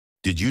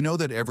Did you know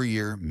that every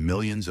year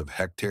millions of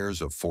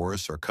hectares of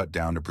forests are cut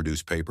down to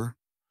produce paper?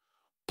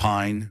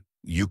 Pine,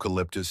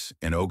 eucalyptus,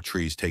 and oak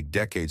trees take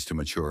decades to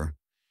mature,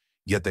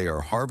 yet they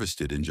are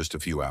harvested in just a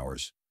few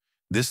hours.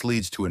 This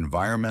leads to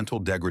environmental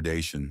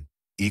degradation,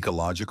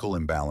 ecological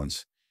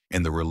imbalance,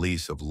 and the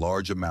release of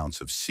large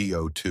amounts of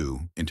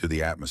CO2 into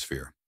the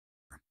atmosphere.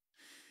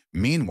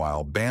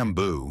 Meanwhile,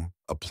 bamboo,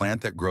 a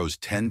plant that grows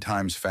 10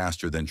 times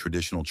faster than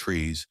traditional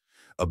trees,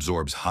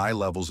 absorbs high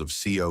levels of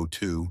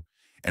CO2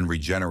 and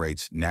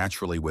regenerates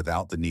naturally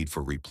without the need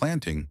for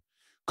replanting,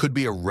 could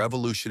be a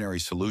revolutionary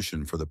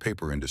solution for the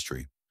paper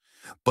industry.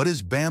 But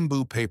is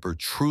bamboo paper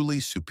truly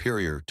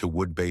superior to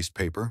wood-based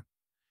paper?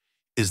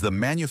 Is the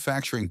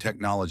manufacturing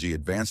technology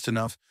advanced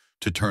enough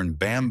to turn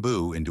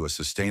bamboo into a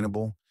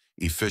sustainable,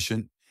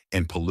 efficient,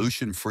 and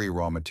pollution-free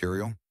raw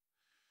material?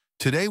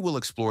 Today we'll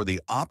explore the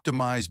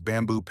optimized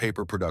bamboo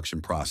paper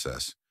production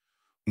process,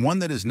 one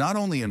that is not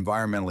only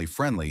environmentally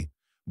friendly,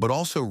 but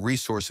also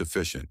resource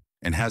efficient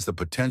and has the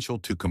potential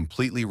to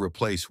completely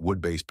replace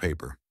wood-based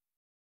paper.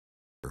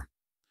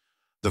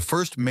 The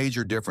first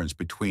major difference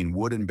between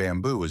wood and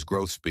bamboo is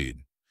growth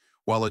speed.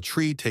 While a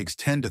tree takes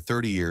 10 to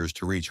 30 years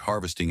to reach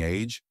harvesting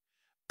age,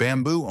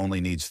 bamboo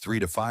only needs 3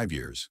 to 5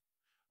 years.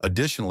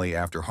 Additionally,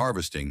 after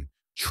harvesting,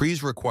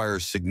 trees require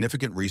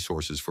significant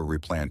resources for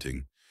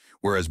replanting,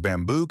 whereas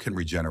bamboo can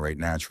regenerate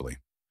naturally.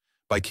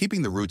 By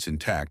keeping the roots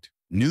intact,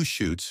 new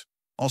shoots,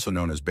 also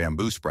known as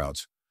bamboo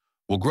sprouts,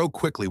 will grow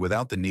quickly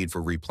without the need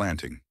for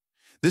replanting.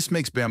 This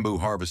makes bamboo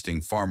harvesting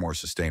far more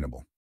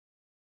sustainable.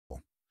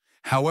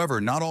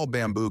 However, not all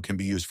bamboo can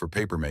be used for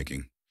paper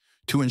making.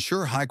 To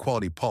ensure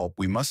high-quality pulp,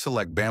 we must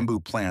select bamboo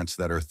plants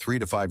that are 3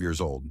 to 5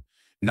 years old,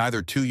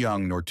 neither too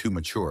young nor too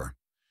mature.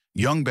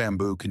 Young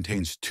bamboo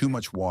contains too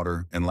much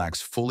water and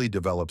lacks fully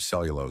developed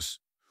cellulose,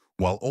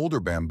 while older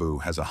bamboo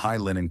has a high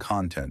linen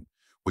content,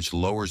 which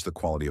lowers the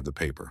quality of the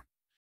paper.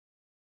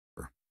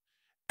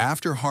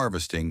 After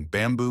harvesting,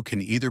 bamboo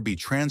can either be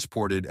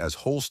transported as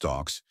whole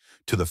stalks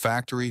to the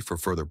factory for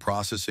further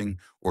processing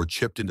or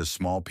chipped into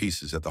small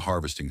pieces at the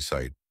harvesting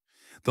site.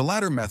 The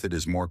latter method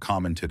is more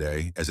common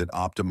today as it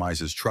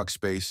optimizes truck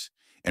space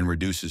and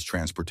reduces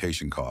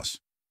transportation costs.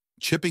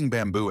 Chipping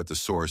bamboo at the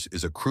source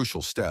is a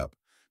crucial step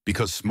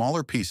because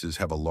smaller pieces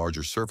have a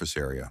larger surface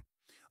area,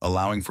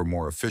 allowing for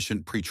more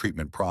efficient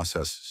pretreatment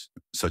processes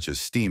such as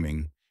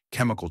steaming,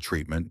 chemical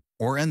treatment,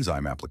 or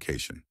enzyme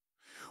application.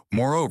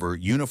 Moreover,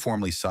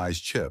 uniformly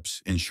sized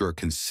chips ensure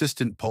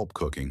consistent pulp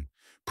cooking,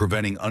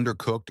 preventing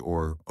undercooked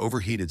or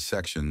overheated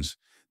sections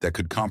that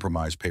could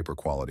compromise paper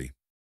quality.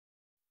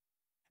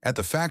 At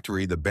the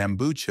factory, the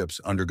bamboo chips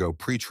undergo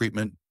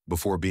pretreatment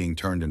before being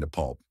turned into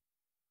pulp.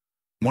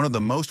 One of the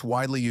most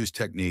widely used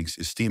techniques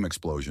is steam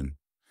explosion,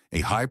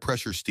 a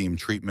high-pressure steam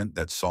treatment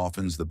that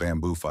softens the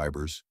bamboo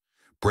fibers,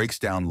 breaks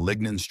down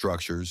lignin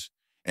structures,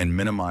 and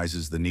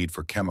minimizes the need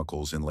for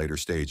chemicals in later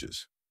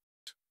stages.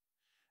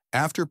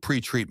 After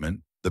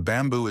pretreatment, the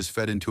bamboo is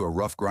fed into a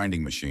rough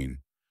grinding machine,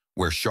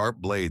 where sharp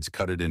blades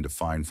cut it into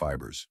fine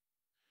fibers.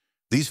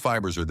 These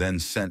fibers are then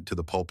sent to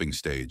the pulping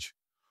stage,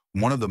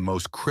 one of the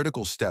most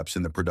critical steps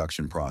in the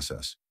production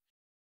process.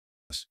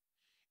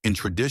 In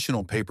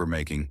traditional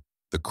papermaking,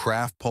 the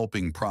kraft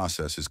pulping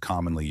process is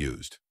commonly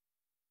used.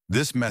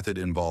 This method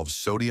involves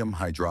sodium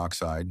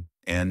hydroxide,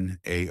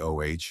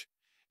 NaOH,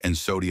 and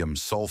sodium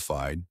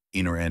sulfide,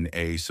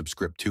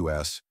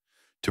 Na2S,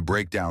 to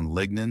break down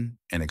lignin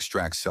and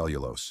extract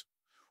cellulose.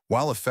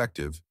 While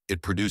effective,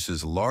 it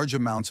produces large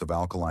amounts of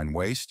alkaline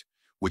waste,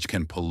 which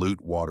can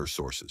pollute water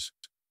sources.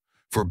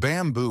 For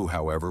bamboo,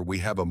 however, we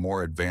have a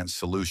more advanced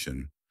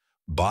solution: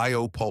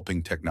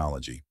 biopulping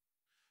technology.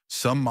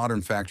 Some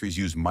modern factories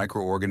use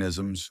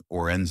microorganisms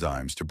or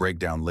enzymes to break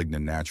down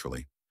lignin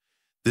naturally.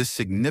 This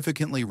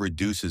significantly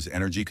reduces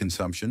energy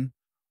consumption,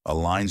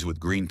 aligns with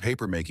green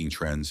papermaking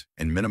trends,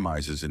 and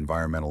minimizes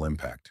environmental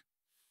impact.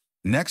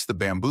 Next, the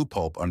bamboo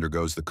pulp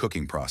undergoes the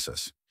cooking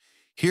process.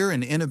 Here,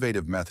 an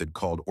innovative method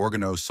called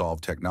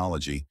organosolv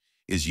technology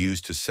is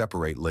used to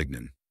separate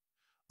lignin.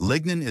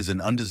 Lignin is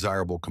an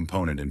undesirable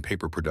component in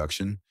paper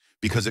production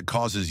because it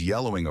causes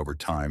yellowing over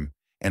time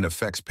and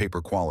affects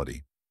paper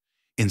quality.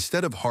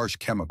 Instead of harsh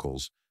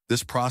chemicals,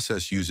 this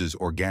process uses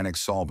organic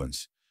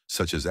solvents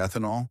such as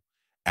ethanol,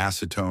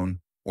 acetone,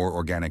 or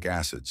organic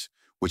acids,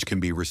 which can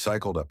be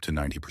recycled up to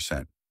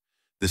 90%.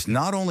 This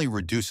not only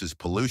reduces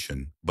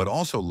pollution, but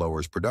also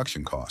lowers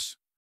production costs.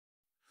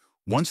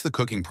 Once the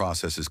cooking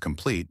process is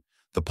complete,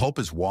 the pulp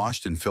is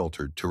washed and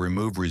filtered to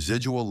remove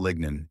residual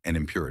lignin and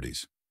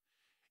impurities.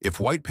 If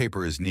white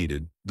paper is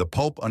needed, the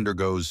pulp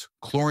undergoes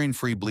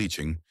chlorine-free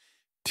bleaching,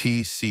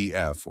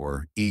 TCF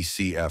or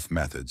ECF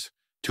methods,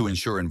 to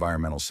ensure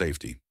environmental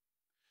safety.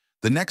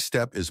 The next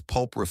step is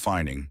pulp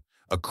refining,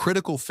 a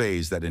critical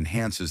phase that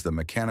enhances the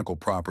mechanical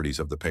properties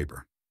of the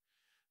paper.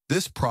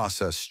 This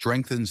process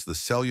strengthens the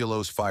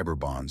cellulose fiber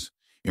bonds,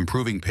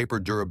 improving paper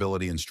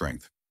durability and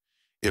strength.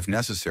 If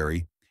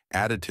necessary,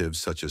 additives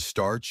such as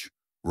starch,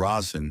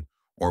 rosin,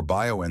 or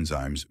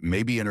bioenzymes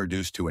may be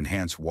introduced to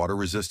enhance water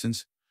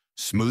resistance,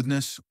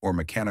 smoothness, or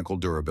mechanical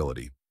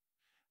durability.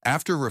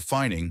 After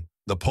refining,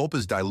 The pulp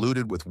is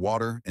diluted with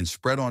water and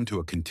spread onto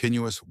a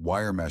continuous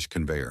wire mesh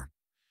conveyor.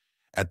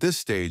 At this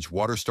stage,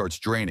 water starts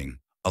draining,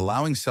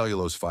 allowing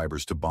cellulose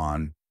fibers to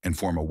bond and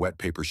form a wet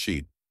paper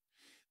sheet.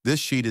 This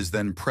sheet is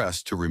then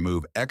pressed to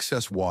remove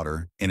excess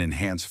water and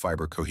enhance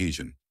fiber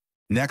cohesion.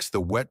 Next,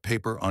 the wet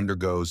paper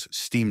undergoes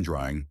steam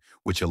drying,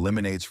 which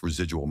eliminates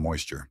residual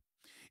moisture.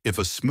 If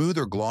a smooth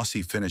or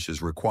glossy finish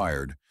is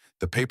required,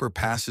 the paper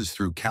passes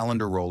through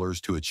calendar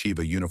rollers to achieve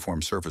a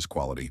uniform surface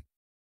quality.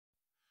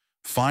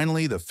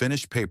 Finally, the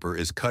finished paper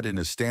is cut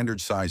into standard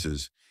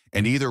sizes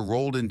and either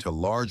rolled into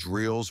large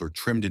reels or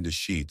trimmed into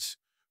sheets,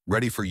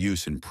 ready for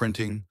use in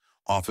printing,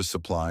 office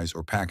supplies,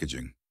 or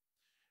packaging.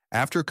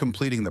 After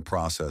completing the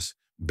process,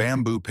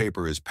 bamboo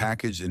paper is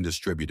packaged and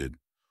distributed,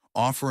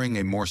 offering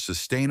a more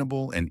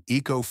sustainable and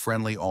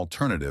eco-friendly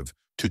alternative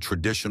to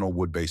traditional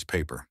wood-based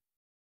paper.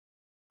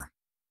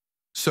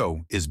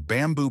 So, is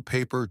bamboo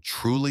paper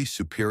truly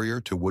superior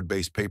to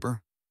wood-based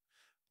paper?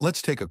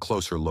 Let's take a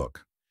closer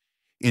look.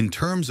 In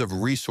terms of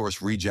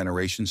resource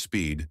regeneration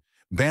speed,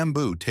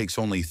 bamboo takes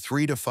only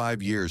 3 to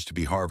 5 years to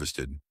be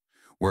harvested,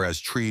 whereas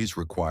trees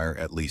require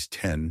at least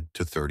 10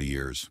 to 30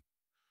 years.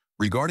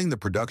 Regarding the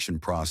production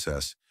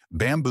process,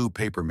 bamboo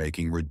paper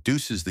making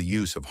reduces the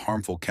use of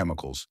harmful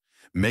chemicals,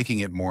 making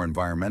it more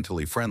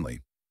environmentally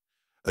friendly.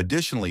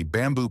 Additionally,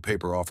 bamboo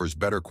paper offers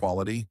better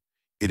quality.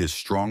 It is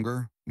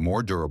stronger,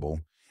 more durable,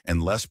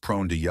 and less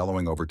prone to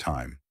yellowing over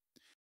time.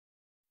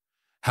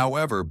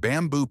 However,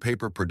 bamboo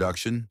paper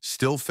production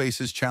still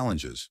faces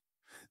challenges.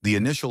 The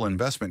initial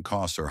investment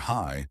costs are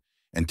high,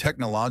 and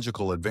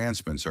technological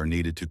advancements are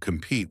needed to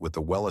compete with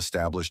the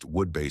well-established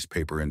wood-based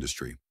paper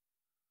industry.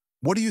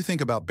 What do you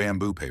think about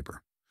bamboo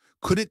paper?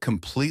 Could it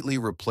completely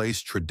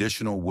replace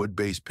traditional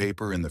wood-based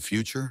paper in the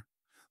future?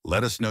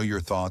 Let us know your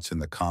thoughts in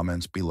the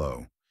comments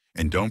below.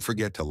 And don't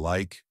forget to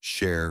like,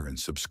 share, and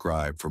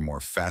subscribe for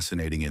more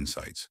fascinating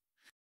insights.